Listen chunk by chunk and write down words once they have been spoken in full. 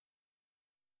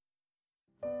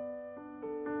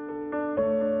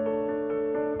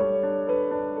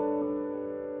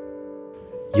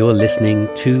You're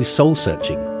listening to Soul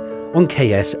Searching on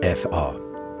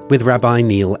KSFR with Rabbi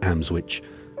Neil Amswich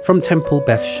from Temple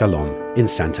Beth Shalom in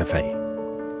Santa Fe.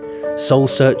 Soul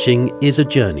Searching is a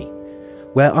journey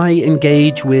where I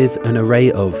engage with an array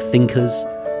of thinkers,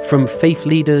 from faith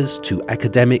leaders to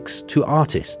academics to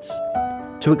artists,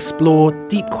 to explore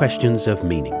deep questions of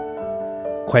meaning,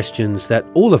 questions that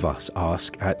all of us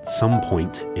ask at some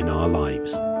point in our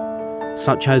lives,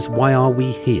 such as why are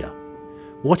we here?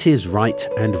 What is right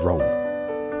and wrong?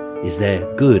 Is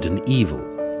there good and evil?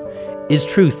 Is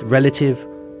truth relative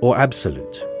or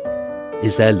absolute?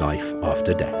 Is there life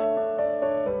after death?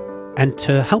 And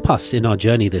to help us in our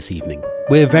journey this evening,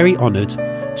 we're very honoured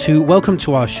to welcome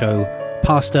to our show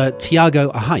Pastor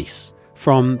Tiago Arraiz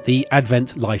from the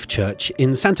Advent Life Church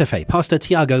in Santa Fe. Pastor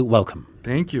Tiago, welcome.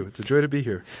 Thank you. It's a joy to be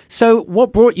here. So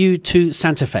what brought you to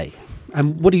Santa Fe?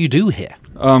 And what do you do here?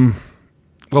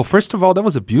 Well, first of all, that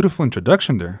was a beautiful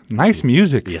introduction there. Nice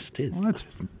music. Yes, it is. Well, that's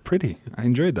pretty. I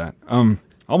enjoyed that.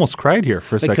 Almost cried here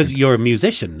for a second. Because you're a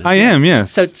musician. I am,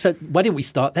 yes. So why didn't we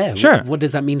start there? Sure. What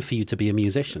does that mean for you to be a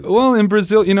musician? Well, in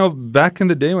Brazil, back in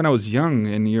the day when I was young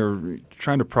and you're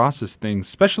trying to process things,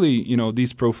 especially,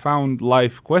 these profound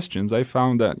life questions, I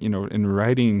found that, in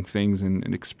writing things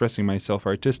and expressing myself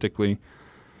artistically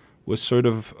was sort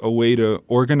of a way to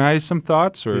organize some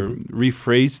thoughts or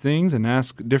rephrase things and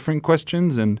ask different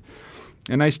questions. And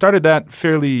I started that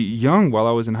fairly young while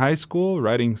I was in high school,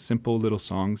 writing simple little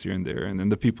songs here and there. And then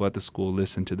the people at the school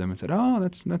listened to them and said, "Oh,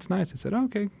 that's nice." I said, "Oh,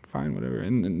 okay, fine, whatever."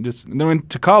 And then went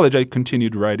to college, I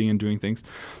continued writing and doing things.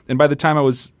 And by the time I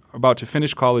was about to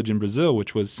finish college in Brazil,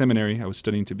 which was seminary, I was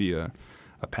studying to be a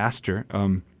pastor.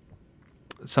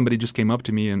 Somebody just came up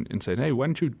to me and said, "Hey, why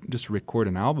don't you just record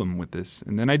an album with this?"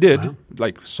 And then I did,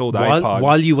 sold iPods.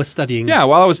 While you were studying? Yeah,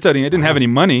 while I was studying. I didn't have any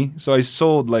money, so I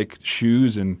sold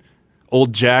shoes and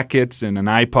old jackets and an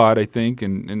iPod, I think,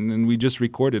 and we just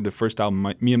recorded the first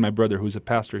album, me and my brother, who's a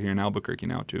pastor here in Albuquerque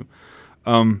now too.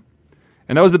 And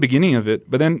that was the beginning of it.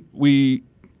 But then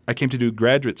I came to do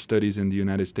graduate studies in the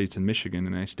United States in Michigan,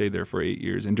 and I stayed there for 8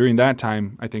 years. And during that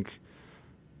time, I think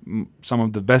some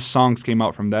of the best songs came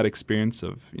out from that experience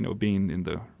of, being in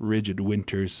the rigid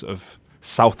winters of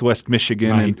Southwest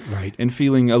Michigan and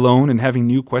feeling alone and having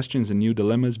new questions and new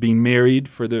dilemmas, being married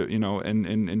for the,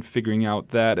 and figuring out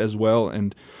that as well.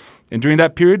 And during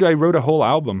that period, I wrote a whole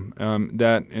album and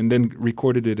then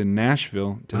recorded it in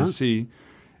Nashville, Tennessee.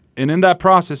 And in that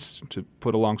process, to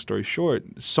put a long story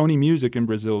short, Sony Music in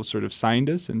Brazil sort of signed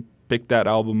us and picked that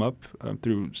album up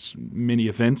through many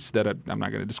events that I'm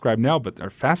not going to describe now, but are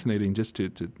fascinating just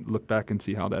to look back and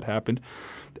see how that happened.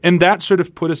 And that sort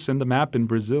of put us in the map in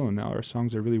Brazil, and now our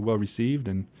songs are really well received.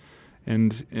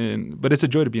 But it's a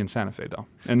joy to be in Santa Fe, though,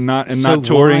 and not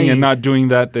touring and not doing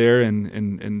that there and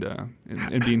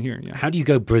being here. Yeah. How do you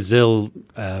go Brazil?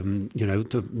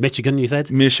 To Michigan, you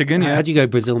said Michigan. Yeah. How do you go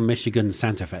Brazil, Michigan,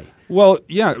 Santa Fe? Well,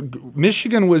 yeah,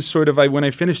 Michigan was sort of when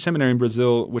I finished seminary in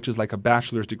Brazil, which is like a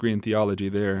bachelor's degree in theology.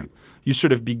 There, you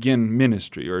sort of begin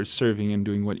ministry or serving and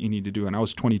doing what you need to do. And I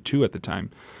was 22 at the time,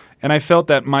 and I felt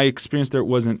that my experience there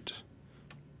wasn't.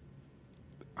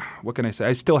 What can I say?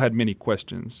 I still had many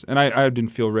questions, and I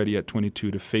didn't feel ready at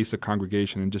 22 to face a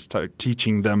congregation and just start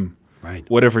teaching them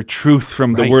whatever truth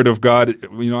from the Word of God.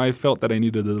 I felt that I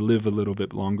needed to live a little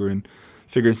bit longer and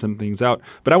figure some things out.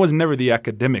 But I was never the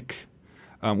academic,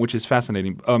 which is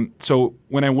fascinating. So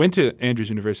when I went to Andrews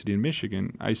University in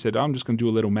Michigan, I said, I'm just going to do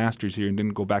a little master's here and then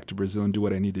go back to Brazil and do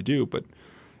what I need to do. But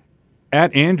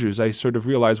at Andrews, I sort of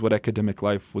realized what academic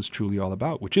life was truly all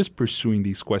about, which is pursuing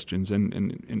these questions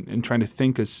and trying to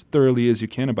think as thoroughly as you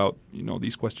can about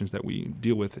these questions that we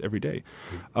deal with every day.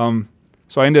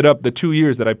 So I ended up, the 2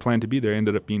 years that I planned to be there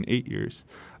ended up being 8 years.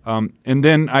 And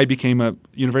then I became a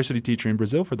university teacher in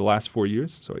Brazil for the last 4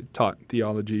 years. So I taught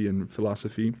theology and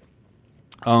philosophy.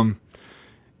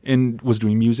 And was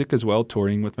doing music as well,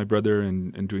 touring with my brother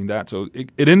and doing that. So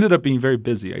it ended up being very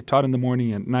busy. I taught in the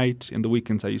morning, at night. In the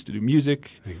weekends, I used to do music.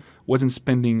 Wasn't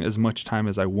spending as much time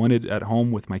as I wanted at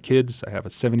home with my kids. I have a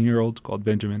 7-year-old called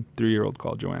Benjamin, 3-year-old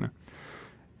called Joanna.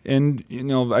 And,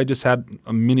 I just had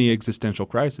a mini existential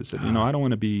crisis. And, I don't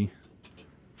want to be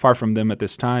far from them at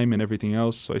this time and everything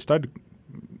else. So I started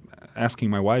asking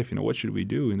my wife, what should we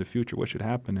do in the future? What should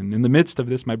happen? And in the midst of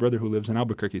this, my brother who lives in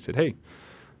Albuquerque said, "Hey,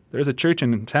 there's a church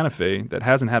in Santa Fe that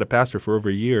hasn't had a pastor for over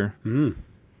a year."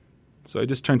 So I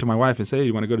just turned to my wife and said, "Hey,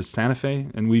 you want to go to Santa Fe?"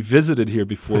 And we visited here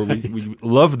before. We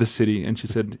love the city. And she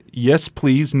said, "Yes,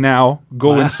 please, now.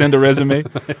 Go and send a resume."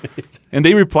 And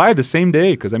they replied the same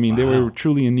day because, they were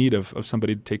truly in need of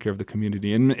somebody to take care of the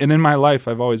community. And in my life,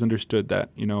 I've always understood that,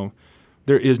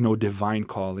 there is no divine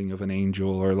calling of an angel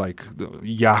or like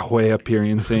Yahweh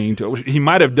appearing and saying to. He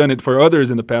might have done it for others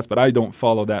in the past, but I don't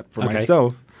follow that for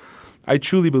myself. I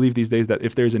truly believe these days that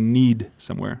if there's a need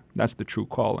somewhere, that's the true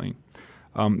calling.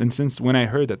 And since when I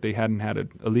heard that they hadn't had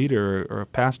a leader or a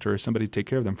pastor or somebody take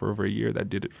care of them for over a year, that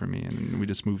did it for me, and we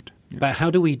just moved. But how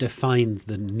do we define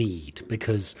the need?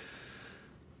 Because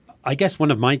I guess one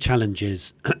of my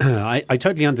challenges, I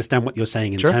totally understand what you're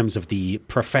saying in terms of the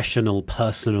professional,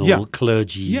 personal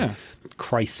clergy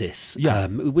crisis,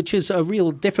 which is a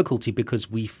real difficulty because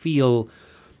we feel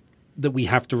that we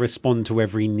have to respond to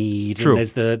every need. True. And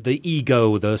there's the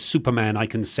ego, the Superman, I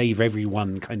can save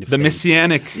everyone kind of the thing.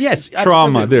 Messianic absolutely.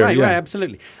 trauma there. Right,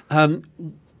 absolutely.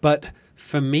 But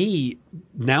for me,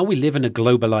 now we live in a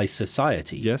globalized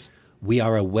society. Yes. We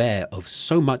are aware of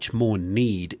so much more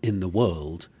need in the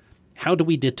world. How do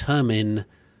we determine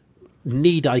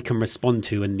need I can respond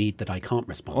to and need that I can't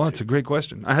respond to? Oh, that's a great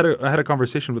question. I had a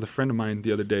conversation with a friend of mine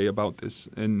the other day about this,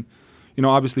 and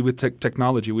obviously with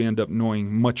technology, we end up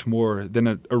knowing much more than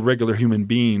a regular human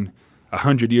being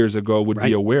 100 years ago would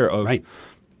be aware of. Right.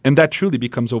 And that truly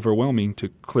becomes overwhelming to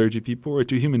clergy people or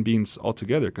to human beings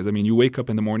altogether. Because, you wake up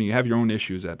in the morning, you have your own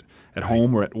issues at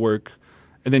home or at work,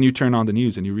 and then you turn on the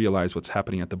news and you realize what's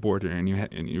happening at the border, and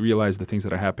you realize the things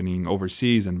that are happening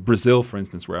overseas. And Brazil, for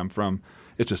instance, where I'm from,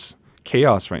 it's just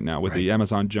chaos right now with the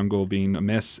Amazon jungle being a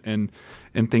mess and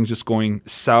things just going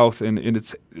south, and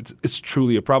it's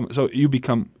truly a problem. So you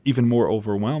become even more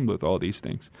overwhelmed with all these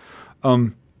things.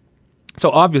 So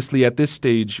obviously at this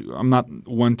stage, I'm not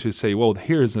one to say, well,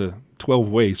 here's 12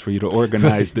 ways for you to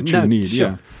organize the true need. Sure.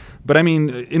 Yeah. But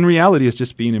in reality, it's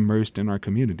just being immersed in our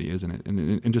community, isn't it?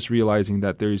 And just realizing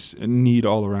that there's a need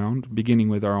all around, beginning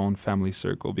with our own family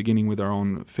circle, beginning with our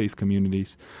own faith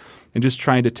communities, and just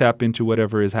trying to tap into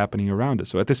whatever is happening around us.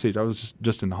 So at this stage, I was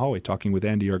just in the hallway talking with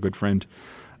Andy, our good friend,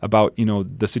 about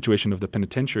the situation of the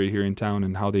penitentiary here in town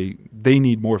and how they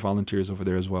need more volunteers over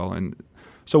there as well. And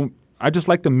so I just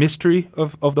like the mystery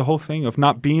of the whole thing, of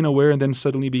not being aware and then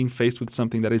suddenly being faced with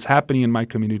something that is happening in my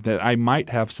community that I might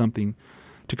have something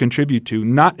to contribute to,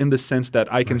 not in the sense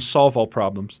that I can solve all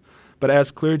problems, but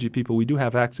as clergy people, we do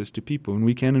have access to people, and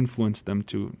we can influence them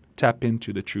to tap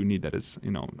into the true need that is,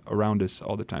 around us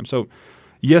all the time. So,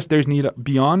 yes, there's need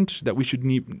beyond that we should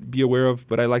be aware of,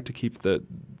 but I like to keep that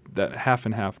half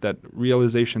and half, that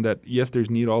realization that, yes, there's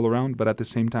need all around, but at the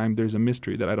same time, there's a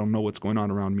mystery that I don't know what's going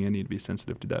on around me. I need to be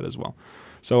sensitive to that as well.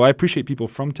 So I appreciate people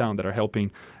from town that are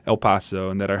helping El Paso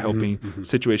and that are helping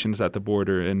situations at the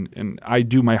border. And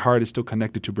my heart is still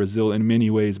connected to Brazil in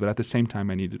many ways, but at the same time,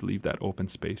 I need to leave that open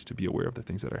space to be aware of the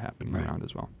things that are happening around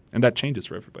as well. And that changes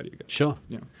for everybody, I guess. Sure.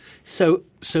 Yeah. So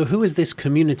who is this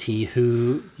community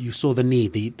who you saw the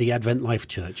need, the Advent Life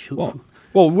Church?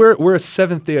 Well, we're a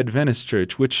Seventh-day Adventist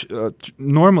church, which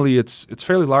normally it's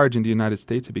fairly large in the United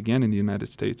States. It began in the United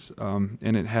States,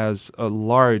 and it has a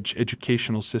large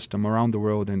educational system around the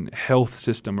world and health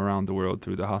system around the world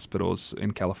through the hospitals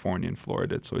in California and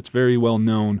Florida. So it's very well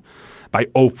known by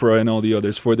Oprah and all the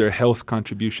others for their health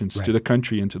contributions to the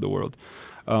country and to the world.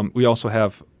 We also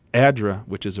have ADRA,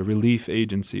 which is a relief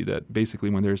agency that basically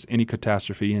when there's any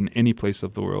catastrophe in any place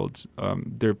of the world,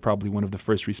 they're probably one of the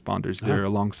first responders there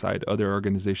alongside other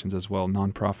organizations as well,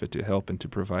 nonprofit, to help and to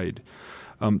provide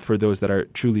for those that are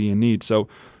truly in need. So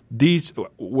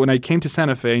when I came to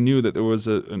Santa Fe, I knew that there was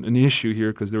an issue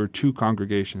here because there were two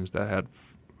congregations that had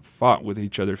fought with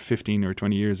each other 15 or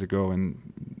 20 years ago and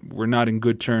were not in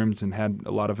good terms and had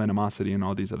a lot of animosity and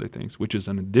all these other things, which is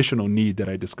an additional need that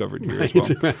I discovered here as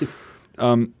well.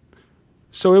 Right.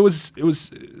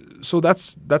 So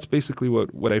that's basically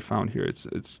what I found here.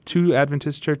 It's two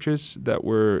Adventist churches that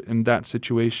were in that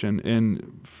situation,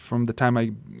 and from the time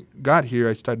I got here,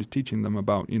 I started teaching them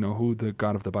about who the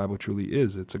God of the Bible truly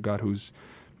is. It's a God who's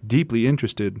deeply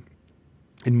interested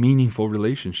in meaningful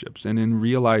relationships and in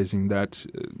realizing that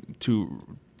to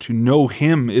know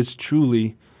Him is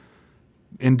truly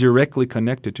and directly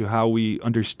connected to how we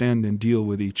understand and deal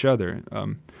with each other.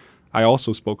 I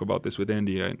also spoke about this with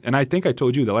Andy, and I think I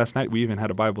told you that last night we even had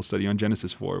a Bible study on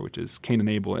Genesis 4, which is Cain and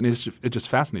Abel, and it just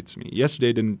fascinates me. Yesterday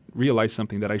I didn't realize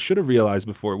something that I should have realized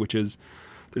before, which is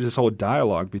there's this whole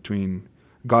dialogue between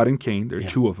God and Cain. There are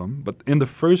two of them, but in the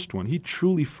first one, he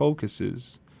truly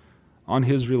focuses on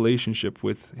his relationship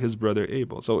with his brother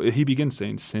Abel. So he begins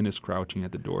saying sin is crouching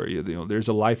at the door. There's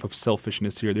a life of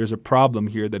selfishness here. There's a problem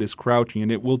here that is crouching,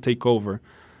 and it will take over.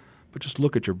 But just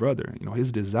look at your brother.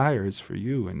 His desire is for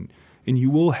you, and you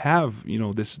will have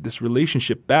this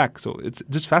relationship back. So it's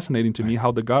just fascinating to me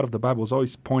how the God of the Bible is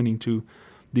always pointing to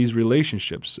these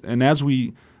relationships. And as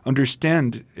we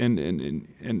understand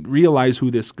and realize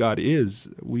who this God is,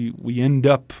 we end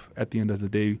up at the end of the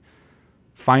day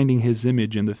finding his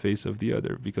image in the face of the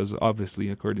other, because obviously,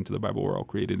 according to the Bible, we're all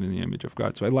created in the image of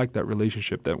God. So I like that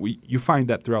relationship that you find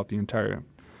that throughout the entire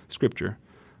Scripture,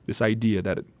 this idea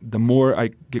that the more I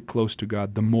get close to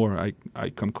God, the more I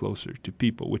come closer to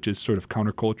people, which is sort of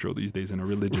countercultural these days in a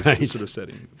religious sort of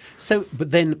setting. So,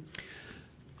 but then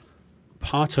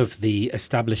part of the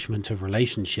establishment of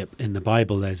relationship in the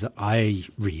Bible, as I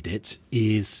read it,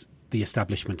 is the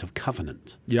establishment of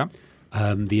covenant. Yeah.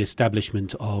 The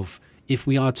establishment of, if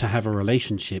we are to have a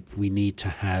relationship, we need to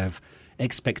have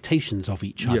expectations of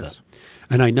each other. Yes.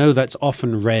 And I know that's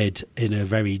often read in a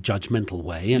very judgmental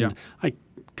way, and Yeah. I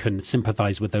can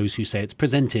sympathize with those who say it's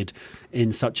presented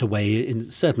in such a way,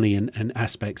 certainly in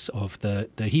aspects of the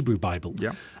Hebrew Bible.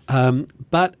 Yeah.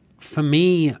 But for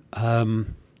me,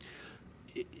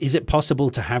 is it possible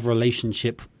to have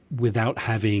relationship without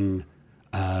having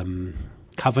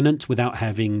covenant, without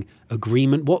having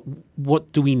agreement?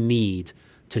 What do we need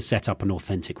to set up an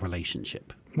authentic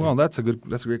relationship? Well, that's a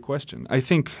great question. I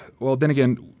think, well, then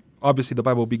again, obviously the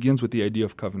Bible begins with the idea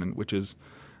of covenant, which is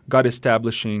God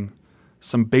establishing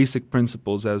some basic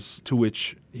principles as to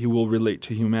which he will relate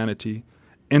to humanity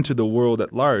and to the world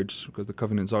at large, because the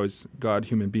covenant is always God,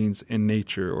 human beings, and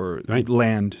nature, or Right.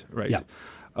 land, right? Yeah.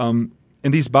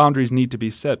 And these boundaries need to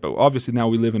be set. But obviously now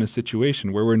we live in a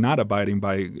situation where we're not abiding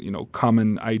by,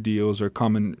 common ideals or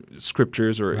common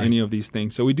scriptures or Right. any of these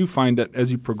things. So we do find that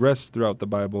as you progress throughout the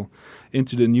Bible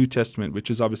into the New Testament, which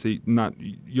is obviously not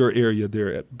your area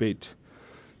there at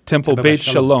Temple Beit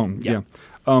Shalom. Yeah.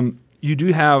 You do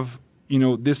have,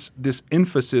 this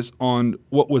emphasis on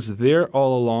what was there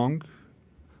all along,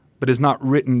 but is not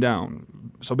written down.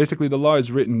 So basically, the law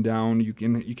is written down. You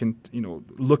can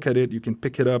look at it. You can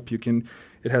pick it up.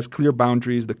 It has clear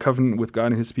boundaries. The covenant with God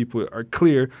and His people are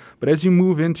clear. But as you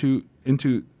move into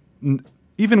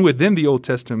even within the Old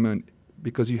Testament,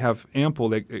 because you have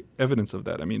ample evidence of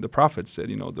that. I mean, the prophets said,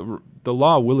 the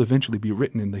law will eventually be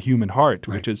written in the human heart,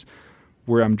 Right. which is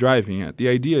where I'm driving at. The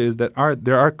idea is that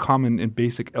there are common and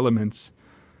basic elements,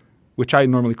 which I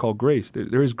normally call grace.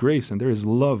 There is grace and there is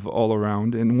love all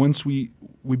around. And once we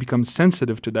become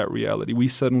sensitive to that reality, we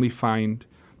suddenly find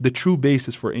the true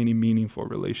basis for any meaningful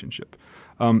relationship.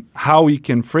 How we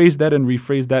can phrase that and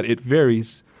rephrase that, it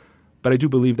varies. But I do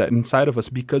believe that inside of us,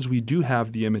 because we do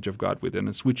have the image of God within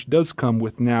us, which does come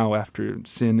with now after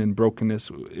sin and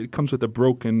brokenness, it comes with a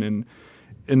broken and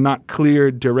not clear,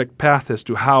 direct path as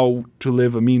to how to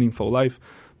live a meaningful life.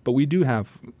 But we do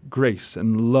have grace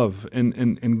and love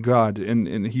and God,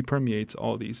 and He permeates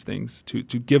all these things to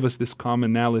give us this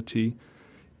commonality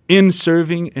in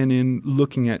serving and in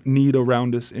looking at need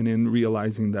around us and in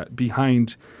realizing that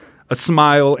behind a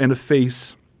smile and a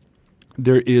face,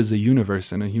 there is a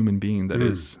universe and a human being that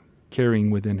is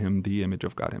carrying within him the image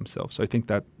of God Himself. So I think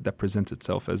that presents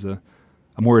itself as a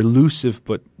more elusive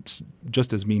but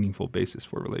just as meaningful basis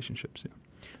for relationships. Yeah.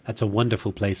 That's a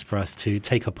wonderful place for us to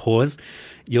take a pause.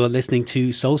 You're listening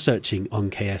to Soul Searching on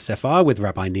KSFR with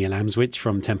Rabbi Neil Amswich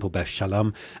from Temple Beth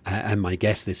Shalom, and my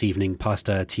guest this evening,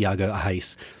 Pastor Tiago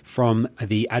Arraiz from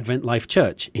the Advent Life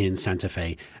Church in Santa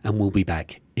Fe, and we'll be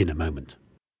back in a moment.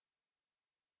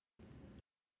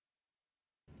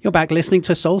 You're back listening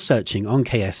to Soul Searching on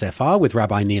KSFR with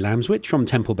Rabbi Neil Amswich from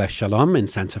Temple Beth Shalom in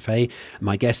Santa Fe.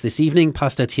 My guest this evening,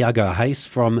 Pastor Tiago Arraiz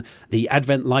from the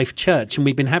Advent Life Church. And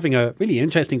we've been having a really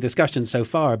interesting discussion so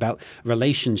far about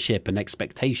relationship and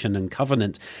expectation and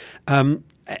covenant. And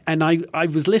I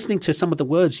was listening to some of the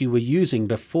words you were using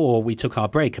before we took our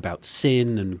break about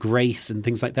sin and grace and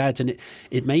things like that. And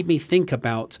it made me think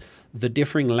about the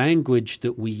differing language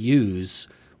that we use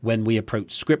when we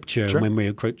approach Scripture, Sure. and when we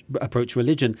approach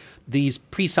religion, these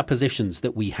presuppositions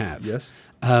that we have. Yes.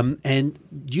 And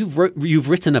you've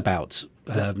written about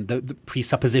the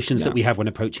presuppositions that we have when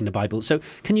approaching the Bible. So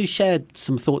can you share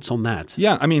some thoughts on that?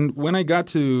 Yeah, I mean, when I got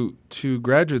to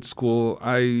graduate school,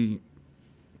 I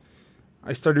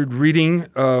started reading.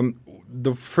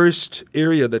 The first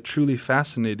area that truly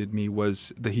fascinated me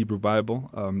was the Hebrew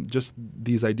Bible, just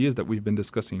these ideas that we've been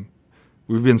discussing.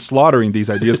 We've been slaughtering these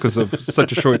ideas because of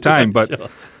such a short time. But, Sure.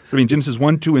 I mean, Genesis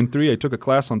 1, 2, and 3, I took a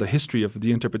class on the history of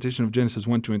the interpretation of Genesis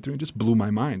 1, 2, and 3. It just blew my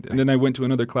mind. And then I went to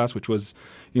another class, which was,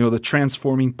 the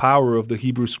transforming power of the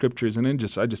Hebrew Scriptures. And then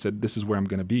I just said, this is where I'm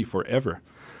going to be forever.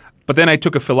 But then I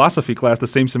took a philosophy class the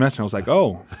same semester. And I was like,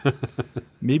 oh,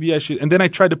 maybe I should. And then I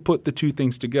tried to put the two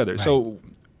things together. Right. So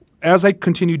as I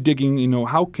continued digging,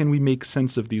 how can we make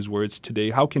sense of these words today?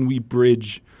 How can we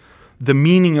bridge the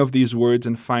meaning of these words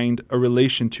and find a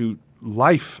relation to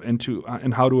life and to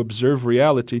and how to observe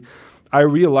reality? I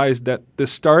realized that the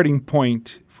starting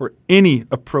point for any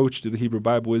approach to the Hebrew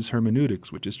Bible is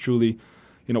hermeneutics, which is truly,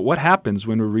 what happens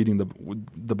when we're reading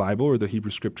the Bible or the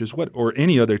Hebrew Scriptures, or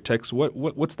any other text.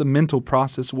 What's the mental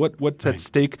process? What's at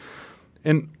stake?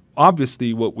 And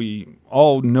obviously, what we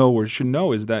all know or should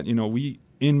know is that we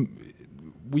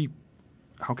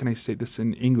how can I say this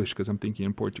in English, because I'm thinking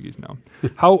in Portuguese now.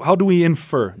 How do we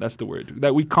infer? That's the word.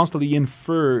 That we constantly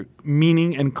infer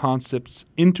meaning and concepts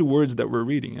into words that we're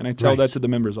reading. And I tell that to the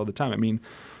members all the time.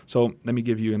 So let me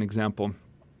give you an example.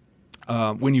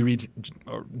 When you read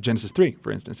Genesis 3,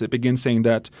 for instance, it begins saying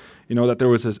that, that there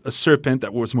was a serpent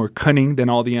that was more cunning than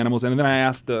all the animals. And then I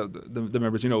asked the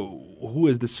members, who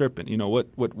is this serpent?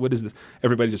 What is this?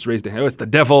 Everybody just raised their hand. Oh, it's the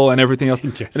devil and everything else.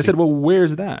 And I said, well,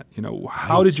 where's that?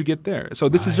 How did you get there? So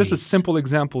this is just a simple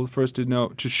example for us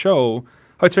to show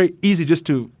how it's very easy just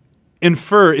to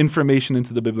infer information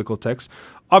into the biblical text.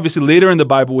 Obviously, later in the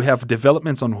Bible, we have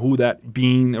developments on who that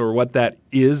being or what that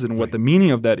is and what the meaning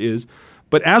of that is.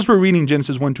 But as we're reading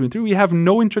Genesis 1, 2, and 3, we have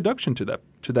no introduction to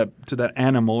that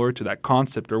animal or to that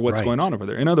concept or what's going on over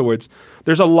there. In other words,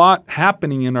 there's a lot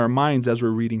happening in our minds as we're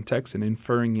reading text and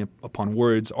inferring upon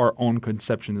words our own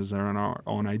conceptions and our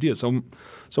own ideas. So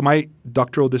my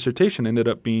doctoral dissertation ended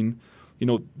up being,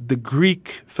 the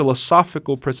Greek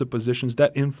philosophical presuppositions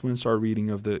that influence our reading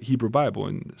of the Hebrew Bible,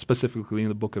 and specifically in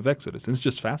the book of Exodus. And it's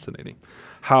just fascinating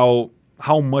how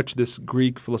much this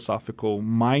Greek philosophical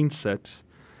mindset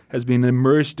has been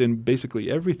immersed in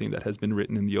basically everything that has been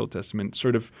written in the Old Testament,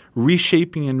 sort of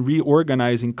reshaping and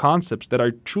reorganizing concepts that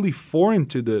are truly foreign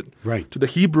to the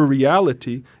Hebrew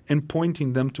reality and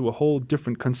pointing them to a whole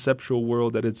different conceptual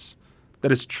world that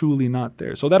is truly not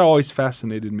there. So that always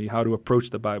fascinated me, how to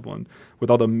approach the Bible and with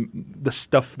all the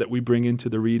stuff that we bring into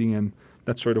the reading, and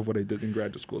that's sort of what I did in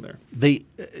graduate school there.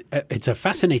 It's a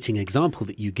fascinating example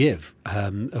that you give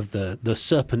of the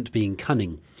serpent being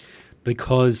cunning.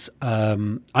 Because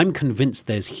I'm convinced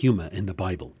there's humor in the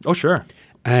Bible. Oh, sure.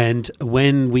 And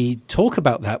when we talk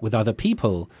about that with other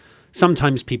people,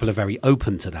 sometimes people are very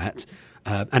open to that.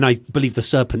 And I believe the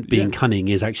serpent being cunning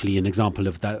is actually an example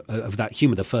of that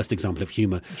humor, the first example of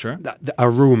humor. Sure. The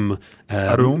arum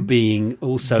being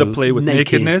also the play with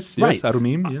naked. nakedness. Yes,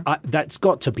 arumim. Yeah. That's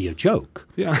got to be a joke.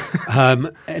 Yeah.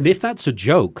 And if that's a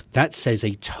joke, that says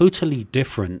a totally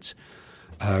different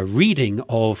reading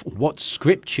of what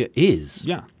Scripture is.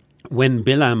 Yeah. When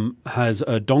Bilam has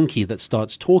a donkey that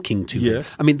starts talking to him.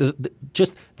 Yes. I mean,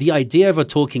 just the idea of a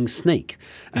talking snake,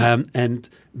 and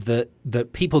the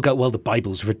people go, well, the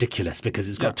Bible's ridiculous because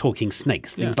it's got talking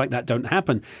snakes. Things like that don't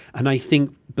happen. And I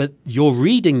think, but you're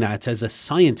reading that as a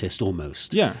scientist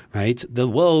almost. Yeah. Right? The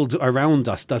world around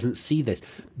us doesn't see this.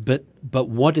 But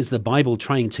what is the Bible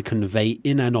trying to convey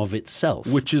in and of itself?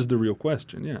 Which is the real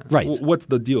question, yeah. Right. What's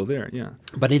the deal there, yeah.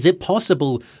 But is it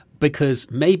possible, because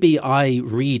maybe I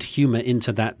read humor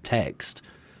into that text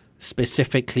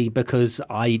specifically because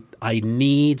I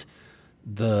need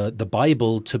the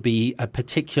Bible to be a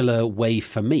particular way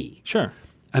for me. Sure.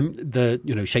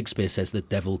 Shakespeare says the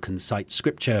devil can cite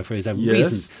Scripture for his own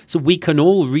reasons. So we can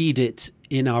all read it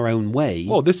in our own way.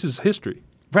 Well, this is history.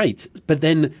 Right. But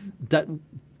then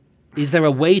is there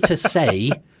a way to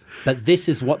say but this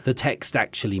is what the text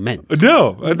actually meant?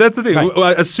 No, that's the thing.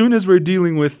 Right. As soon as we're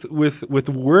dealing with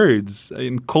words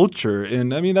and culture,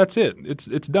 and I mean, that's it.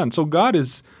 It's done. So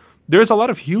there's a lot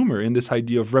of humor in this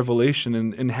idea of revelation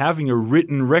and having a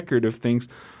written record of things.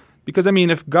 Because, I mean,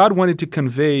 if God wanted to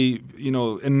convey,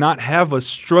 and not have us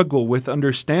struggle with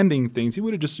understanding things, he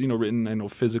would have just, written,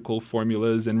 physical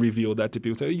formulas and revealed that to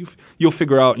people. So you'll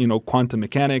figure out, quantum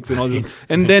mechanics and all this,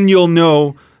 and then you'll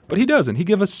know. But he doesn't. He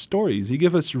gives us stories. He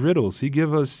gives us riddles. He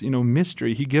gives us,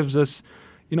 mystery. He gives us,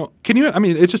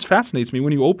 it just fascinates me.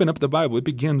 When you open up the Bible, it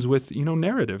begins with,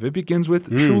 narrative. It begins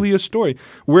with truly a story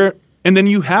and then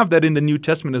you have that in the New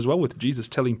Testament as well, with Jesus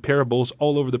telling parables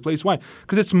all over the place. Why?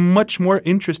 Because it's much more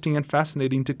interesting and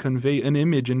fascinating to convey an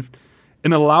image and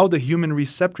allow the human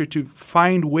receptor to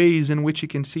find ways in which he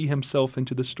can see himself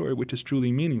into the story, which is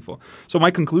truly meaningful. So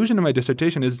my conclusion in my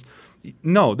dissertation is,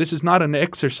 no, this is not an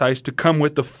exercise to come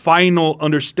with the final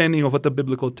understanding of what the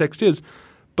biblical text is.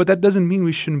 But that doesn't mean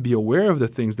we shouldn't be aware of the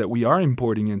things that we are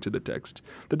importing into the text.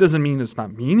 That doesn't mean it's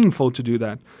not meaningful to do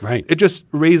that. Right. It just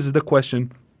raises the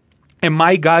question, am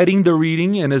I guiding the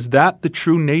reading, and is that the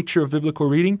true nature of biblical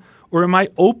reading? Or am I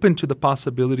open to the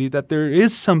possibility that there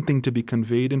is something to be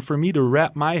conveyed and for me to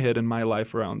wrap my head and my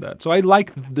life around that? So I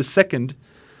like the second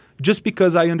just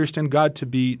because I understand God to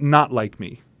be not like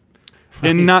me.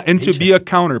 Right. And to be a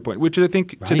counterpoint, which I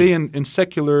think today in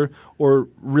secular or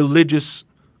religious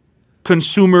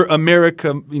consumer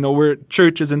America, where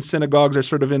churches and synagogues are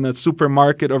sort of in a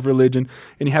supermarket of religion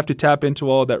and you have to tap into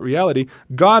all that reality,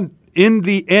 God in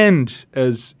the end,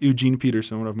 as Eugene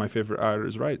Peterson, one of my favorite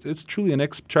writers, writes, it's truly an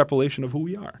extrapolation of who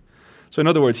we are. So in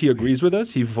other words, he agrees with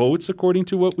us. He votes according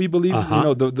to what we believe,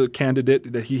 the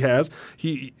candidate that he has.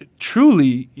 He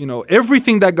truly,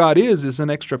 everything that God is an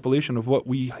extrapolation of what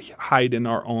we hide in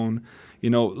our own,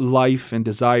 life and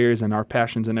desires and our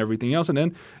passions and everything else. And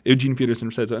then Eugene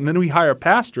Peterson says, and then we hire a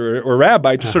pastor or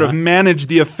rabbi to sort of manage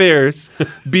the affairs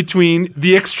between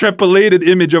the extrapolated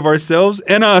image of ourselves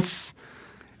and us.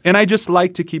 And I just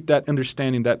like to keep that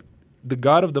understanding that the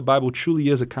God of the Bible truly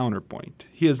is a counterpoint.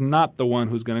 He is not the one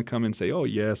who's going to come and say, oh,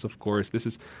 yes, of course, this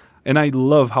is... And I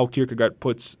love how Kierkegaard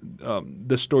puts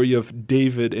the story of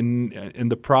David in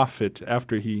the prophet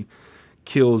after he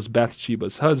kills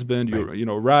Bathsheba's husband,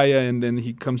 Uriah, and then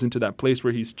he comes into that place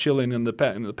where he's chilling in the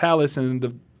palace, and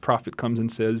the prophet comes and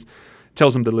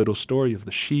tells him the little story of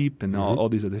the sheep and all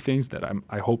these other things that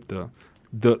I hope the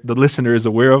listener is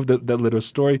aware of, that little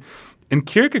story. And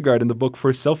Kierkegaard, in the book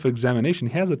For Self-Examination,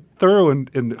 he has a thorough and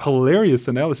hilarious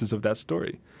analysis of that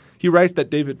story. He writes that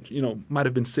David, might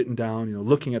have been sitting down,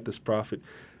 looking at this prophet,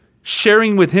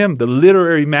 sharing with him the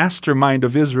literary mastermind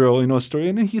of Israel, story.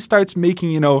 And then he starts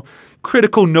making,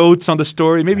 critical notes on the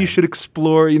story. Maybe you should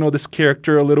explore, this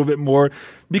character a little bit more,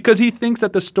 because he thinks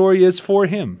that the story is for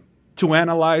him to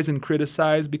analyze and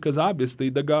criticize, because obviously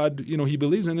the God, he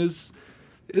believes in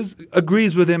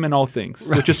agrees with him in all things,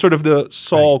 which is sort of the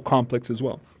Saul complex as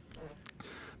well.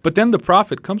 But then the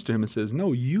prophet comes to him and says,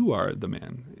 no, you are the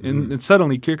man. And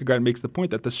suddenly Kierkegaard makes the point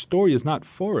that the story is not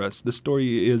for us. The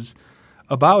story is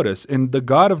about us. And the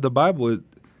God of the Bible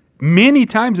many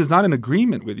times is not in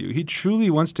agreement with you. He truly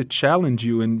wants to challenge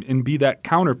you and be that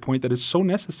counterpoint that is so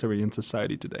necessary in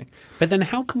society today. But then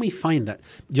how can we find that?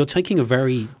 You're taking a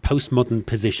very postmodern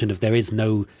position of there is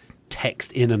no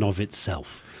text in and of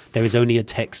itself. There is only a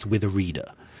text with a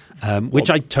reader, which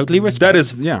I totally respect. That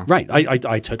is, yeah. Right.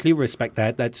 I totally respect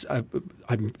that. That's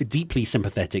I'm deeply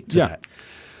sympathetic to that.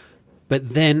 But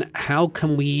then how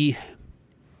can we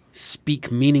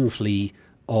speak meaningfully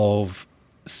of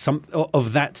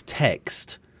that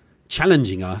text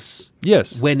challenging us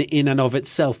when in and of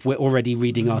itself we're already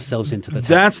reading ourselves into the text?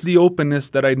 That's the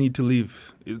openness that I need to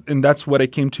leave. And that's what I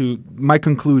came to my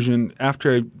conclusion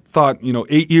after I thought,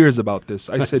 8 years about this.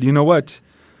 I said, you know what?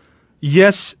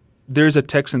 Yes, there's a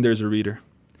text and there's a reader.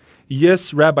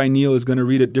 Yes, Rabbi Neil is going to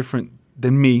read it different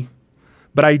than me.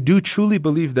 But I do truly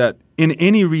believe that in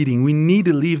any reading, we need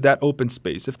to leave that open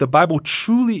space. If the Bible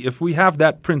truly, if we have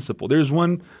that principle, there's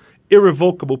one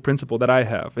irrevocable principle that I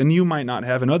have, and you might not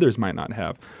have, and others might not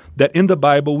have, that in the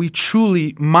Bible, we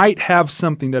truly might have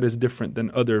something that is different than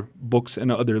other books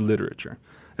and other literature.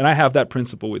 And I have that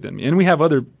principle within me. And we have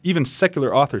other, even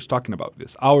secular authors talking about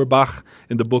this. Auerbach,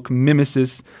 in the book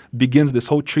Mimesis, begins this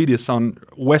whole treatise on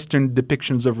Western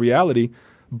depictions of reality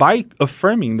by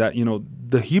affirming that,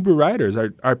 the Hebrew writers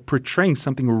are portraying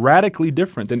something radically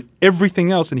different than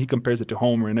everything else. And he compares it to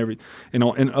Homer and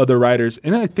and other writers.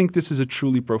 And I think this is a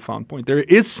truly profound point. There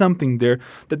is something there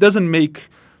that doesn't make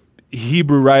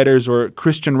Hebrew writers or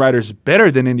Christian writers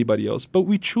better than anybody else, but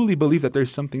we truly believe that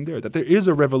there's something there, that there is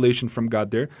a revelation from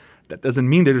God there. That doesn't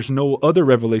mean that there's no other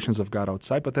revelations of God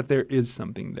outside, but that there is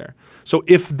something there. So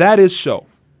if that is so,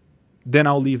 then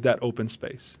I'll leave that open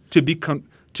space to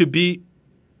be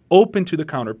open to the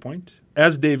counterpoint,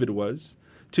 as David was,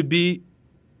 to be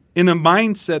in a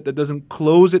mindset that doesn't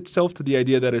close itself to the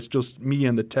idea that it's just me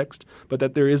and the text, but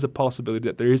that there is a possibility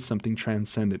that there is something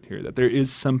transcendent here, that there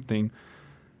is something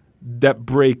that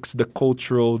breaks the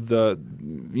cultural,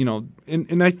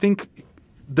 and I think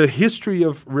the history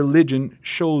of religion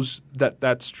shows that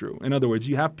that's true. In other words,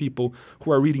 you have people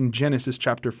who are reading Genesis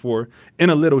chapter 4 in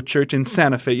a little church in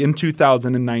Santa Fe in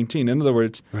 2019. In other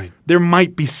words, there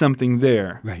might be something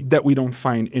there that we don't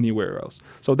find anywhere else.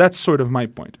 So that's sort of my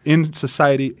point in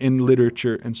society, in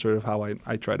literature, and sort of how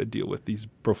I try to deal with these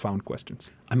profound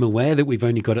questions. I'm aware that we've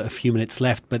only got a few minutes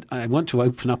left, but I want to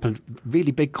open up a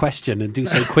really big question and do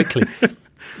so quickly.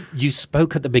 You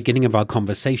spoke at the beginning of our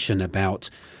conversation about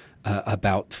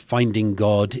finding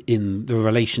God in the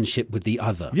relationship with the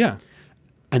other. Yeah.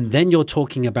 And then you're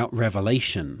talking about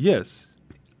revelation. Yes.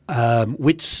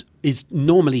 Which is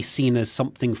normally seen as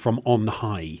something from on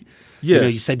high.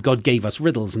 Yes. You said God gave us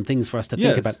riddles and things for us to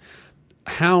think about.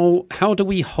 How do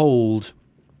we hold...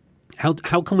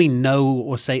 How can we know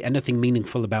or say anything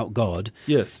meaningful about God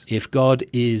if God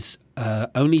is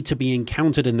only to be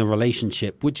encountered in the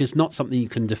relationship, which is not something you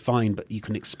can define but you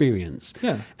can experience?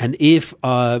 Yeah. And if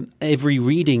every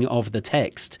reading of the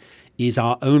text is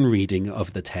our own reading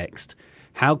of the text,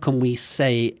 how can we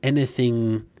say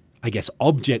anything, I guess,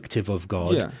 objective of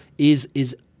God? Yeah.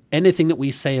 Is anything that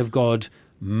we say of God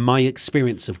my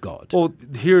experience of God. Well,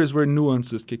 here is where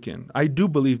nuances kick in. I do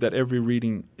believe that every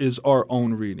reading is our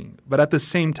own reading. But at the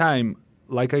same time,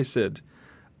 like I said,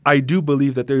 I do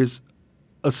believe that there is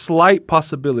a slight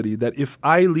possibility that if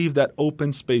I leave that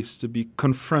open space to be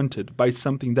confronted by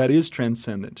something that is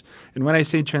transcendent, and when I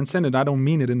say transcendent, I don't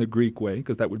mean it in the Greek way,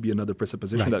 because that would be another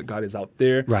presupposition that God is out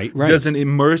there, doesn't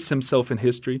immerse himself in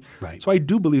history. Right. So I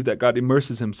do believe that God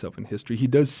immerses himself in history. He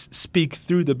does speak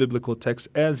through the biblical text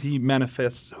as he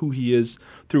manifests who he is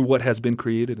through what has been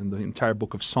created, and the entire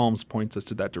book of Psalms points us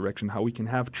to that direction, how we can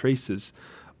have traces,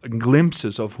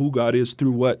 glimpses of who God is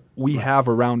through what we have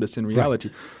around us in reality.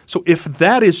 Right. So if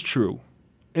that is true,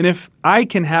 and if I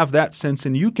can have that sense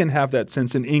and you can have that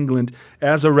sense in England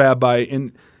as a rabbi,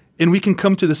 and we can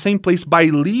come to the same place by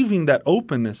leaving that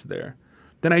openness there,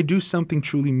 then I do something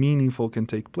truly meaningful can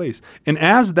take place. And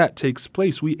as that takes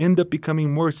place, we end up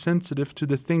becoming more sensitive to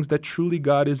the things that truly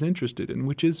God is interested in,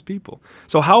 which is people.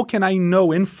 So how can I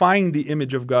know and find the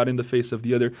image of God in the face of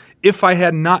the other if I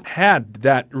had not had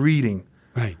that reading?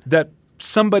 Right. That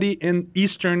somebody in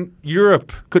Eastern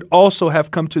Europe could also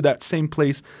have come to that same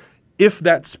place if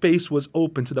that space was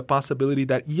open to the possibility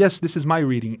that, yes, this is my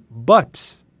reading,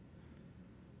 but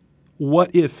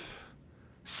what if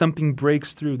something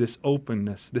breaks through this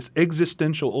openness, this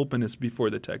existential openness before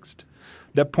the text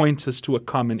that points us to a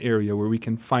common area where we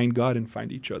can find God and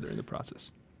find each other in the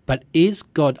process? But is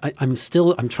God, I'm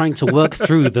trying to work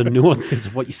through the nuances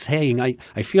of what you're saying.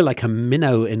 I feel like a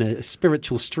minnow in a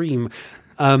spiritual stream.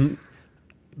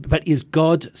 But is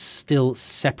God still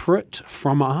separate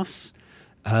from us?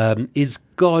 Is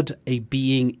God a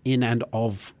being in and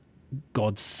of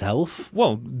God's self?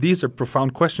 Well, these are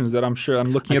profound questions that I'm sure I'm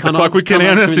looking at the clock. We can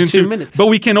answer in 2 minutes. But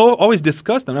we can always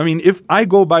discuss them. I mean, if I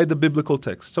go by the biblical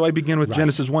text, so I begin with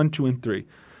Genesis 1, 2, and 3.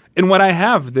 And what I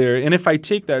have there, and if I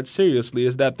take that seriously,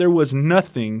 is that there was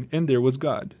nothing and there was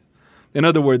God. In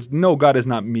other words, no, God is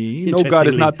not me. No, God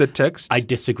is not the text. I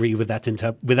disagree with that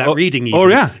reading. Even. Oh,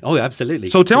 yeah. Oh, absolutely.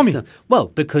 So tell me. Well,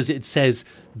 because it says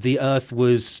the earth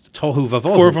was tohu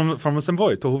vavohu. From a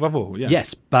void, tohu vavohu, yeah.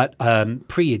 Yes, but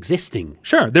pre-existing.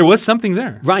 Sure, there was something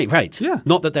there. Right. Yeah.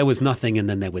 Not that there was nothing and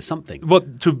then there was something. Well,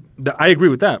 I agree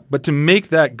with that. But to make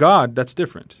that God, that's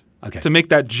different. Okay. To make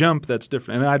that jump, that's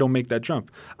different. And I don't make that jump.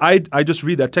 I just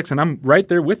read that text, and I'm right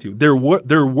there with you. There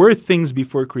were things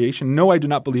before creation. No, I do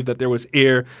not believe that there was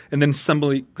air, and then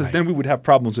somebody, because then we would have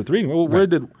problems with reading. Well, where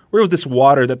was this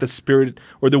water that the spirit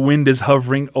or the wind is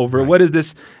hovering over? Right. What is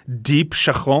this deep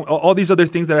shachon? All these other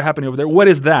things that are happening over there. What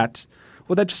is that?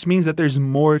 Well, that just means that there's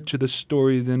more to the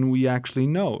story than we actually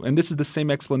know. And this is the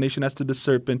same explanation as to the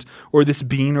serpent or this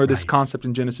being or this concept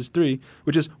in Genesis 3,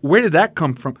 which is, where did that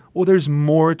come from? Well, there's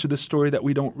more to the story that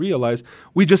we don't realize.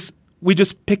 We just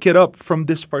pick it up from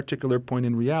this particular point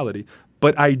in reality.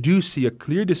 But I do see a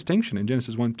clear distinction in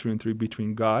Genesis 1, 2, and 3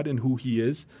 between God and who he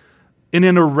is, and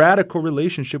in a radical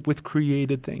relationship with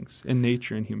created things in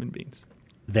nature and human beings.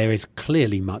 There is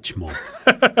clearly much more.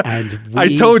 And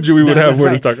I told you we would have more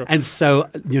to talk about. And so,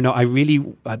 I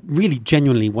really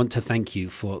genuinely want to thank you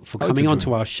for coming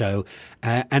onto our show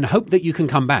and hope that you can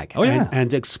come back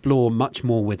and explore much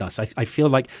more with us. I feel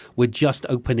like we're just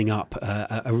opening up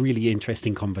a really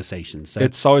interesting conversation. So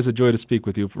it's always a joy to speak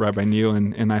with you, Rabbi Neil,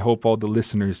 and I hope all the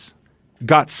listeners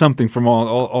got something from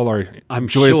all our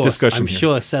joyous discussion. I'm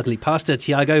sure, certainly. Pastor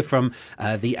Tiago from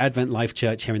the Advent Life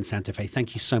Church here in Santa Fe,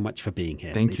 thank you so much for being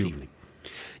here this evening.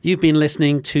 You've been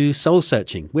listening to Soul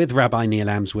Searching with Rabbi Neil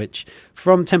Amswich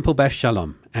from Temple Beth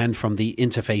Shalom and from the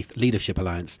Interfaith Leadership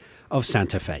Alliance of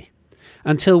Santa Fe.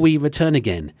 Until we return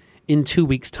again in 2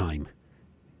 weeks' time,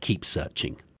 keep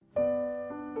searching.